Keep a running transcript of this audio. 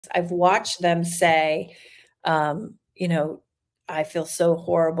I've watched them say, you know, "I feel so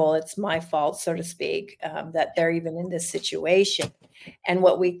horrible, it's my fault," so to speak, that they're even in this situation. And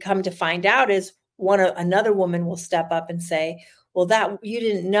what we come to find out is another woman will step up and say, "Well, that you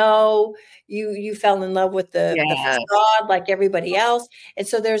didn't know, you fell in love with the Yes. facade like everybody else." And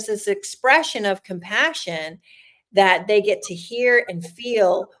so there's this expression of compassion that they get to hear and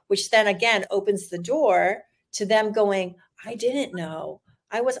feel, which then again opens the door to them going, "I didn't know.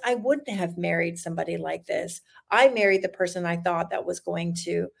 I wouldn't have married somebody like this. I married the person I thought that was going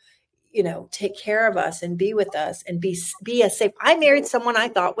to, take care of us and be with us and be a safe. I married someone I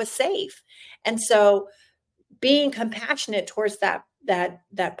thought was safe." And so being compassionate towards that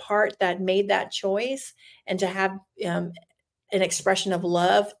part that made that choice, and to have an expression of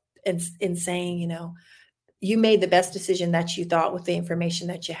love in saying, "You made the best decision that you thought with the information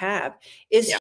that you have," is Yeah.